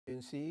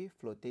Buoyancy,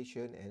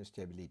 flotation and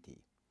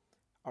stability.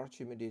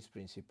 Archimedes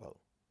principle.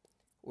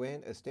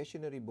 When a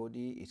stationary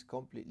body is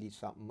completely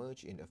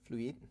submerged in a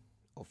fluid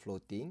or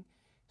floating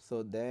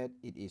so that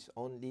it is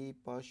only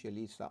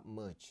partially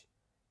submerged,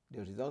 the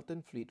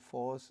resultant fluid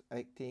force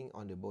acting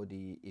on the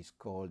body is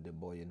called the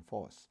buoyant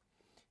force.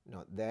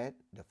 Note that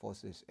the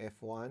forces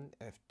F1,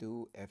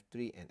 F2,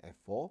 F3 and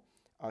F4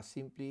 are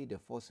simply the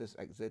forces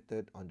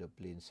exerted on the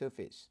plane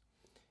surface.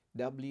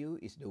 W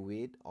is the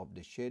weight of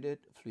the shaded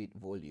fluid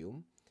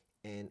volume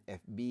and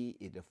Fb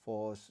is the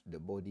force the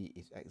body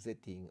is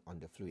exerting on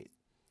the fluid.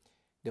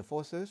 The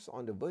forces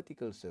on the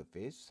vertical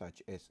surface,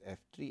 such as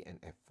F3 and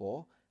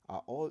F4,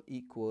 are all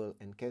equal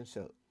and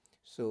cancel.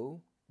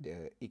 So,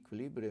 the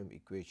equilibrium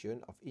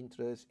equation of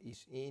interest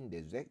is in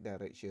the z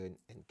direction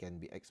and can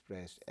be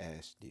expressed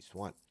as this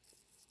one.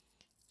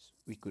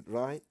 We could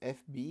write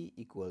Fb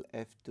equal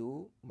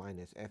F2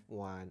 minus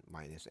F1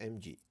 minus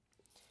mg.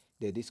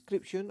 The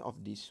description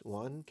of this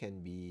one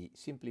can be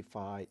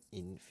simplified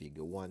in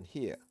figure 1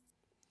 here.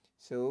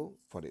 So,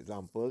 for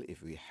example,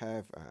 if we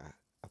have a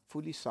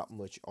fully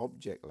submerged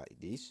object like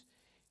this,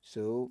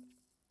 so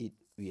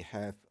we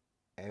have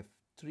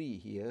F3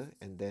 here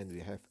and then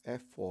we have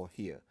F4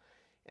 here.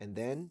 And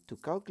then to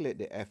calculate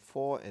the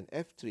F4 and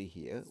F3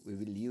 here, we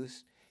will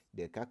use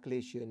the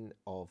calculation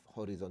of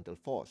horizontal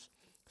force.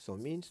 So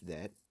means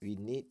that we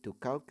need to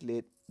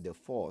calculate the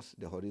force,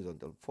 the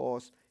horizontal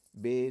force,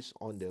 based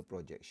on the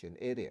projection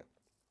area.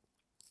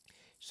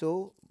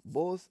 So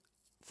both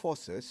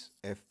forces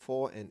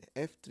F4 and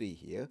F3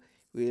 here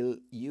will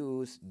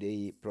use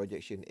the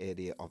projection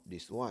area of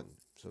this one.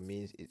 So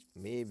means it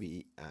may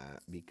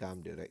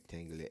become the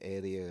rectangular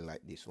area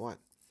like this one.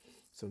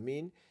 So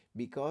mean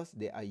because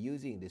they are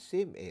using the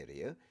same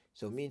area,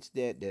 so means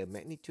that the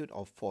magnitude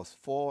of force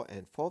 4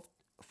 and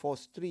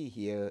force 3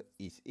 here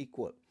is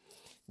equal.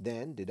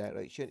 Then the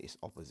direction is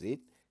opposite.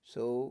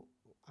 So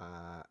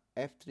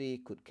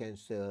F3 could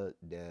cancel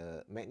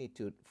the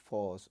magnitude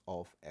force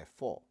of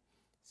F4.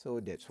 So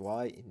that's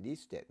why in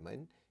this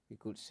statement, we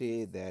could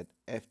say that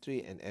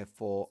F3 and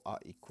F4 are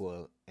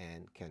equal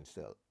and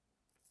cancel.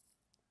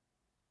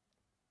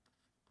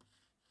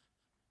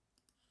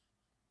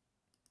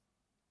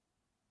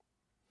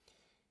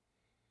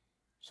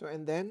 So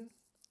and then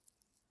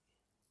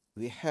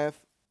we have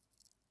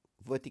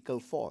vertical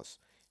force.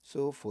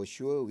 So for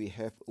sure we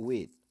have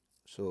weight.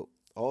 So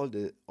all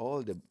the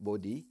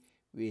body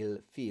will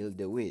feel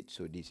the weight.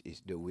 So this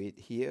is the weight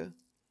here.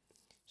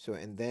 So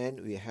and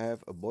then we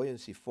have a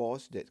buoyancy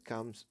force that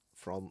comes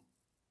from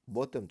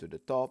bottom to the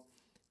top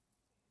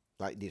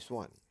like this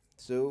one.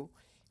 So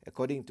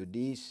according to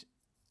this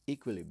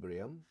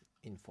equilibrium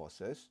in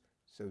forces,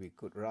 so we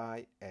could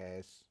write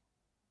as,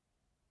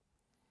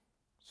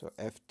 so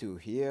F2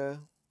 here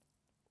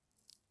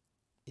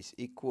is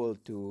equal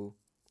to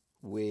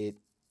weight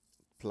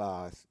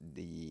plus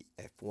the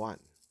F1.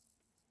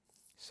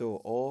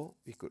 So or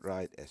we could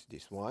write as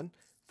this one,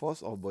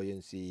 force of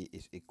buoyancy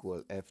is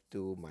equal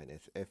F2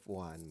 minus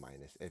F1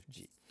 minus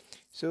Fg.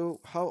 So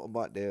how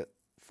about the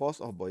force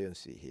of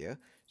buoyancy here?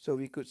 So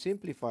we could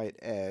simplify it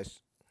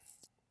as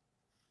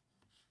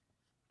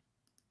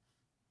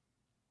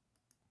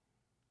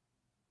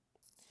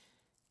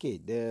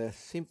the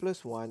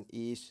simplest one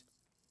is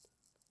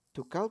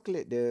to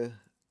calculate the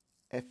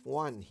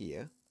F1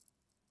 here.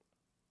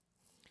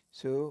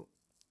 So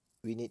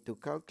we need to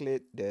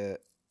calculate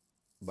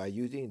by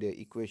using the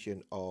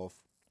equation of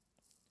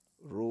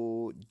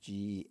rho,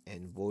 g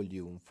and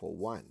volume for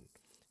 1.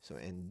 So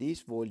and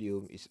this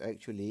volume is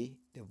actually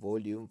the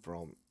volume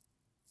from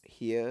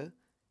here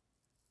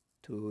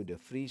to the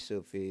free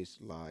surface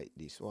like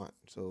this one.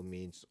 So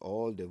means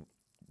all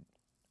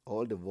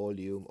the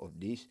volume of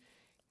this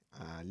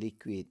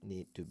liquid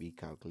need to be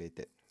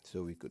calculated.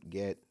 So we could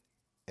get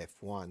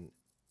F1,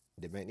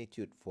 the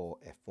magnitude for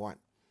F1.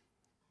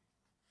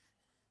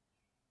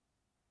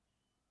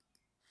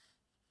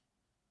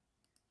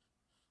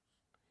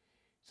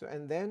 So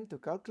and then to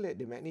calculate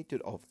the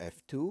magnitude of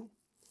F2,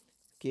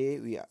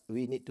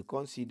 we need to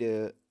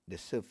consider the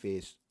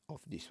surface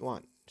of this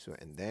one. So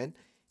and then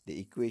the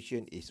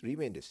equation is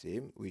remain the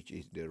same, which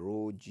is the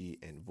rho, g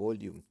and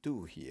volume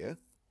 2 here.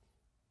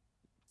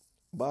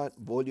 But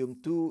volume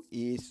 2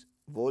 is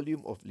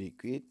volume of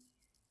liquid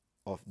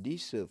of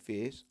this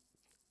surface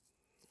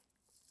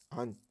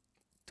onto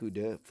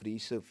the free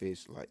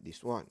surface like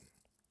this one.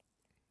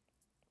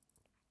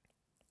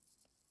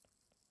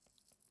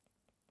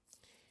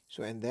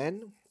 So and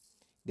then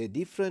the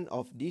difference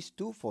of these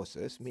two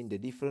forces mean the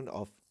difference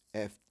of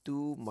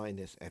F2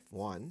 minus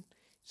F1.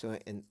 So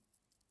and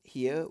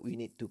here we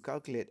need to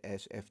calculate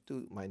as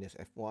F2 minus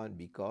F1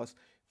 because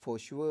for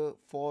sure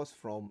force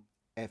from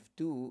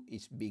F2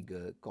 is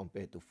bigger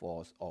compared to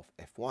force of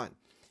F1,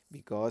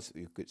 because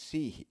you could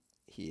see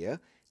here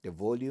the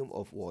volume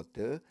of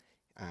water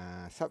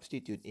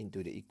substitute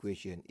into the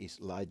equation is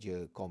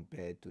larger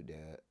compared to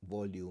the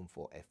volume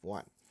for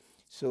F1.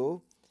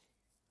 So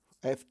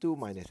F2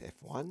 minus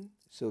F1,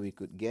 so we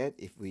could get,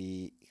 if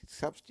we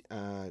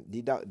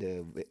deduct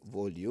the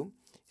volume,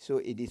 so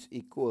it is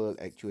equal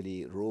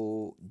actually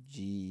rho,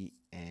 g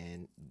and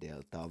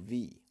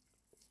V,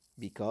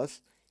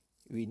 because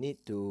we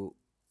need to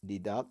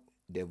deduct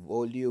the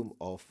volume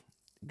of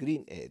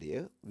green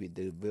area with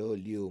the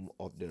volume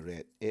of the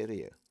red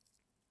area.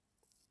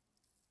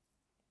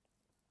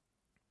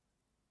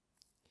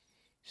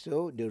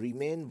 So the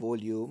remain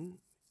volume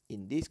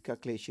in this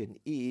calculation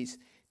is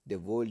the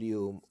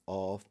volume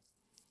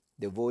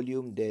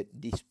that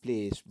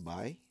displaced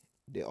by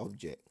the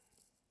object.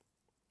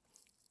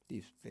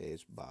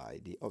 Displaced by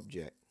the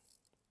object.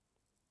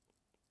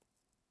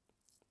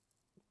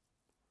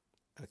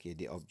 Okay,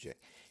 the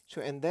object.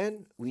 So, and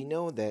then we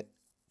know that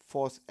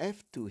force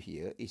F2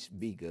 here is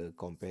bigger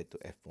compared to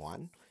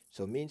F1.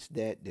 So means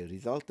that the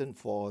resultant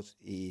force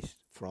is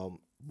from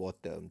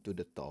bottom to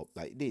the top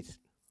like this.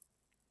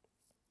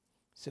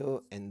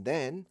 So, and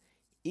then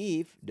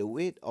if the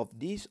weight of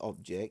this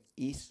object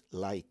is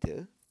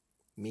lighter,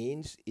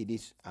 means it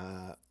is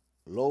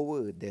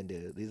lower than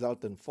the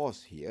resultant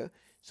force here.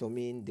 So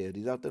mean the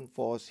resultant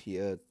force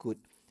here could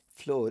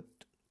float,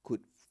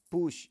 could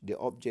push the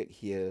object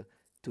here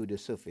to the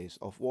surface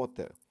of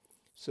water.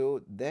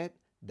 So that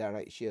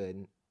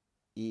direction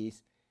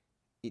is,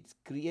 it's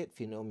create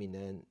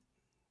phenomenon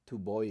to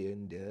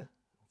buoyant the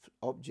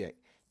object.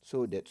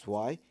 So that's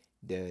why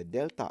the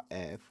delta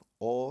F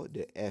or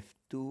the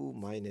F2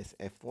 minus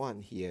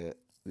F1 here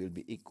will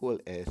be equal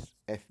as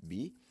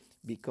FB,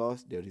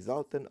 because the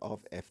resultant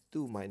of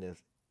F2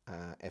 minus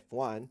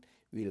F1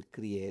 will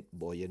create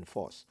buoyant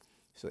force.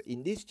 So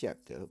in this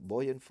chapter,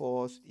 buoyant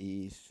force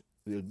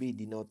will be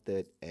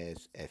denoted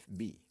as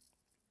FB.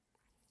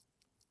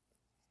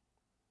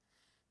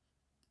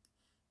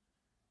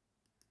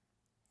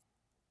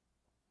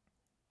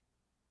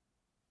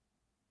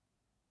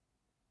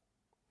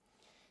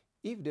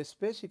 If the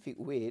specific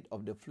weight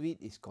of the fluid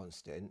is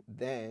constant,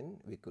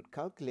 then we could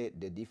calculate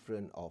the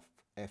difference of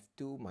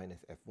F2 minus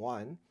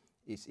F1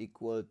 is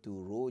equal to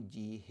rho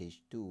g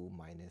H2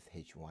 minus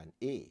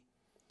H1A.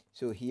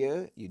 So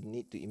here you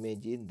need to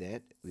imagine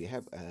that we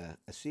have a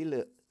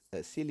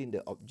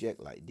cylinder object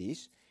like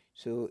this.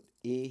 So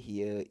A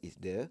here is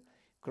the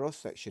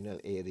cross-sectional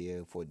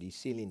area for the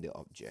cylinder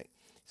object.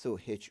 So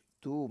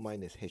H2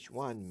 minus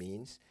H1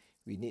 means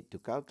we need to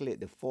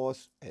calculate the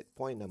force at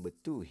point number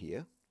 2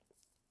 here.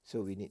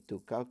 So we need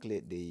to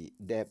calculate the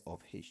depth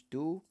of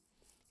H2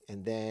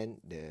 and then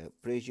the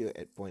pressure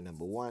at point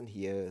number 1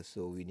 here.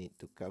 So we need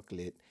to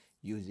calculate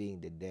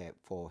using the depth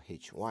for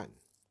H1.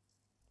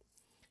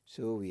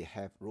 So we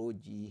have rho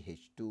g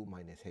H2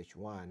 minus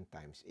H1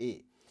 times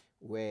A,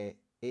 where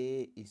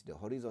A is the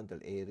horizontal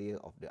area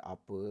of the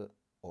upper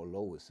or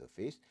lower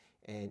surface,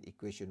 and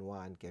equation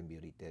 1 can be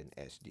written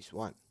as this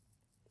one.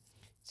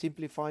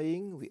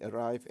 Simplifying, we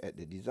arrive at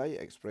the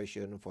desired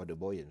expression for the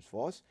buoyant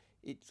force.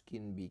 It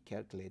can be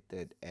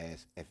calculated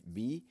as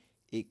FB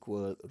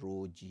equal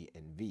rho G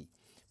and V.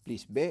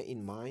 Please bear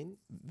in mind,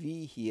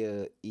 V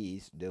here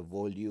is the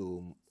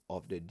volume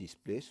of the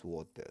displaced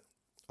water,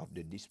 of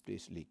the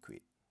displaced liquid.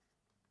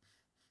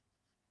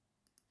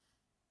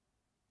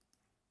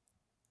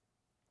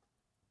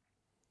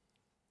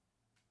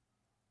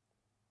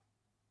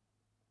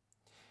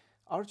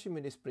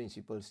 Archimedes'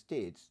 principle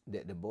states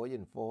that the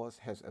buoyant force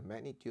has a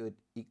magnitude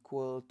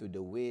equal to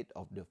the weight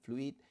of the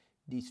fluid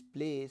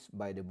displaced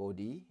by the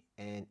body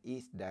and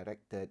is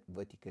directed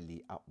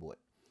vertically upward.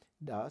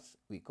 Thus,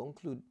 we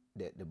conclude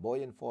that the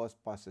buoyant force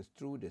passes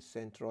through the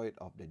centroid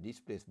of the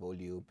displaced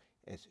volume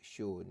as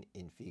shown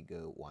in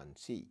figure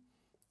 1C.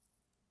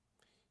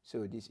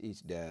 So this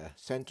is the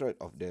centroid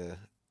of the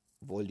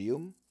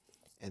volume,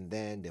 and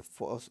then the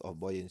force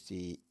of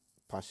buoyancy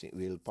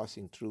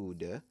passing through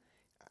the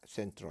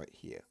centroid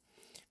here.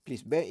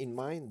 Please bear in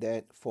mind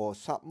that for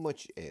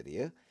submerged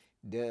area,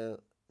 the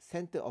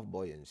center of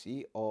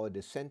buoyancy or the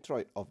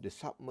centroid of the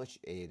submerged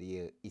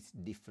area is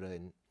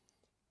different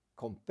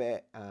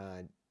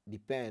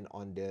depend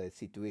on the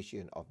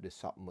situation of the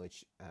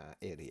submerged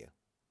area.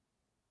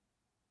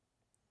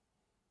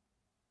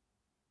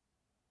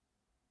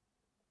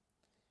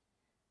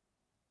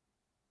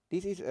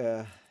 This is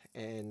a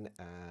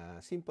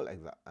simple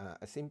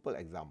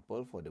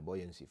example for the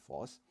buoyancy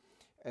force.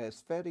 A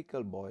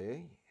spherical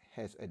buoy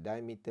has a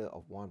diameter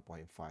of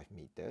 1.5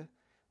 meter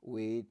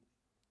with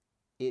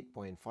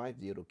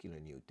 8.50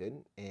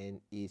 kilonewton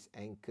and is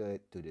anchored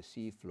to the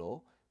sea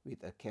floor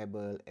with a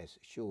cable as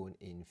shown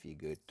in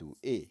figure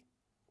 2A.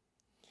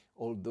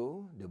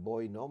 Although the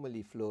buoy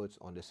normally floats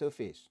on the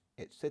surface,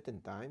 at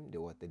certain time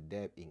the water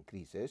depth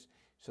increases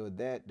so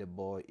that the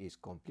buoy is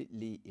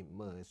completely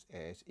immersed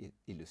as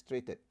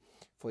illustrated.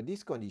 For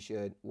this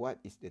condition, what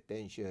is the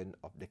tension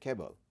of the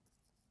cable?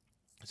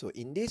 So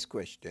in this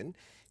question,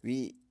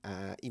 we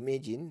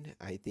imagine,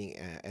 I think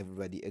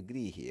everybody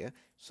agree here,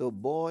 so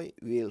buoy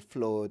will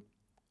float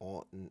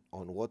on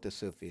water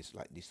surface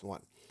like this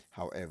one.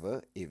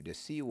 However, if the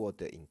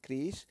seawater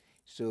increase,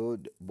 so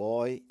the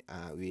buoy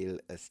will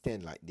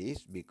stand like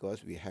this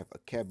because we have a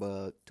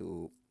cable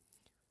to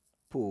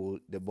pull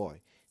the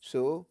buoy.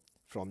 So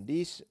from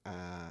this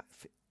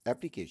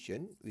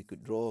application, we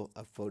could draw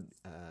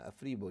a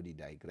free body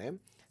diagram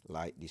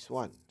like this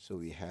one. So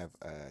we have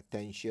a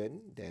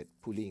tension that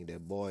pulling the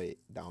buoy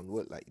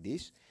downward like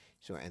this.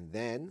 So and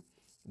then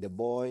the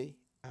buoy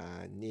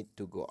need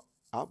to go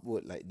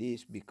upward like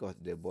this because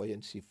the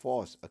buoyancy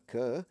force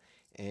occur,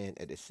 and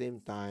at the same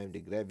time the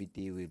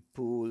gravity will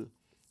pull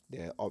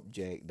the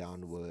object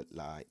downward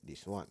like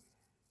this one.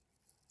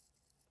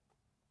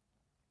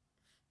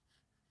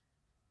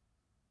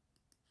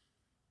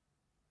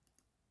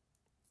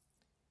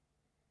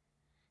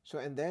 So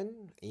and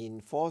then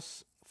in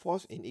force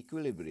in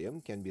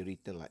equilibrium can be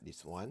written like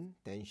this one.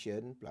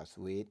 Tension plus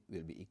weight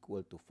will be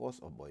equal to force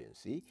of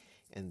buoyancy.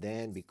 And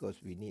then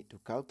because we need to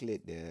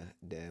calculate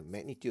the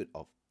magnitude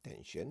of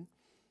tension,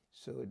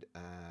 so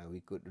we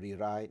could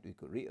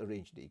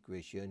rearrange the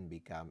equation,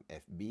 become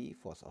FB,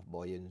 force of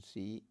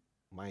buoyancy,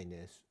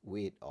 minus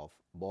weight of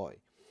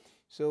buoy.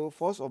 So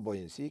force of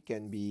buoyancy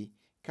can be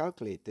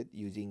calculated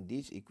using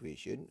this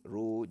equation,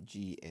 rho,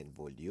 g, and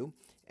volume.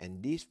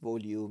 And this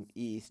volume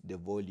is the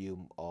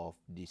volume of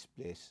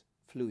displaced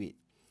fluid.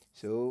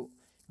 So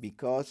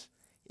because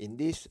in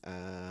this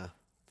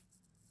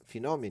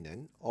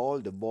phenomenon, all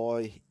the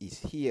buoy is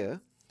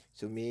here,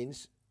 so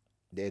means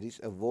there is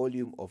a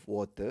volume of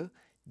water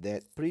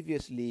that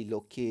previously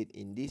located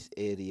in this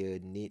area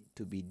need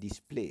to be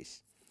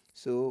displaced.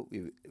 So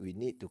we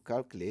need to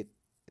calculate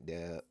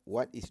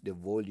what is the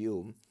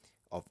volume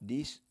of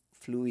this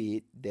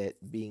fluid that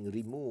being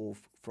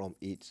removed from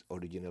its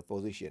original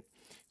position.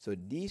 So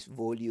this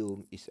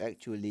volume is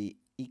actually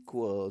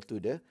equal to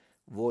the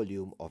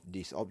volume of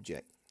this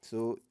object.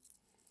 So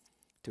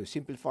to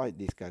simplify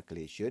this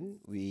calculation,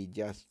 we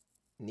just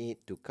need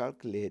to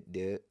calculate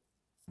the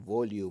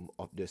volume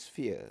of the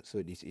sphere.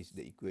 So this is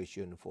the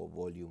equation for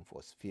volume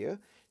for sphere.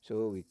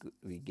 So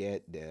we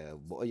get the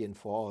buoyant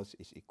force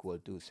is equal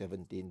to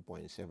 17.77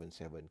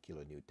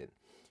 kilonewton.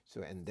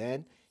 So and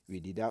then we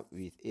deduct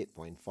with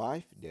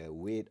 8.5 the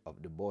weight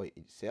of the buoy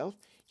itself.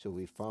 So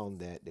we found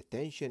that the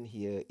tension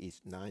here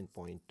is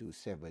 9.27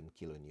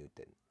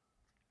 kilonewton.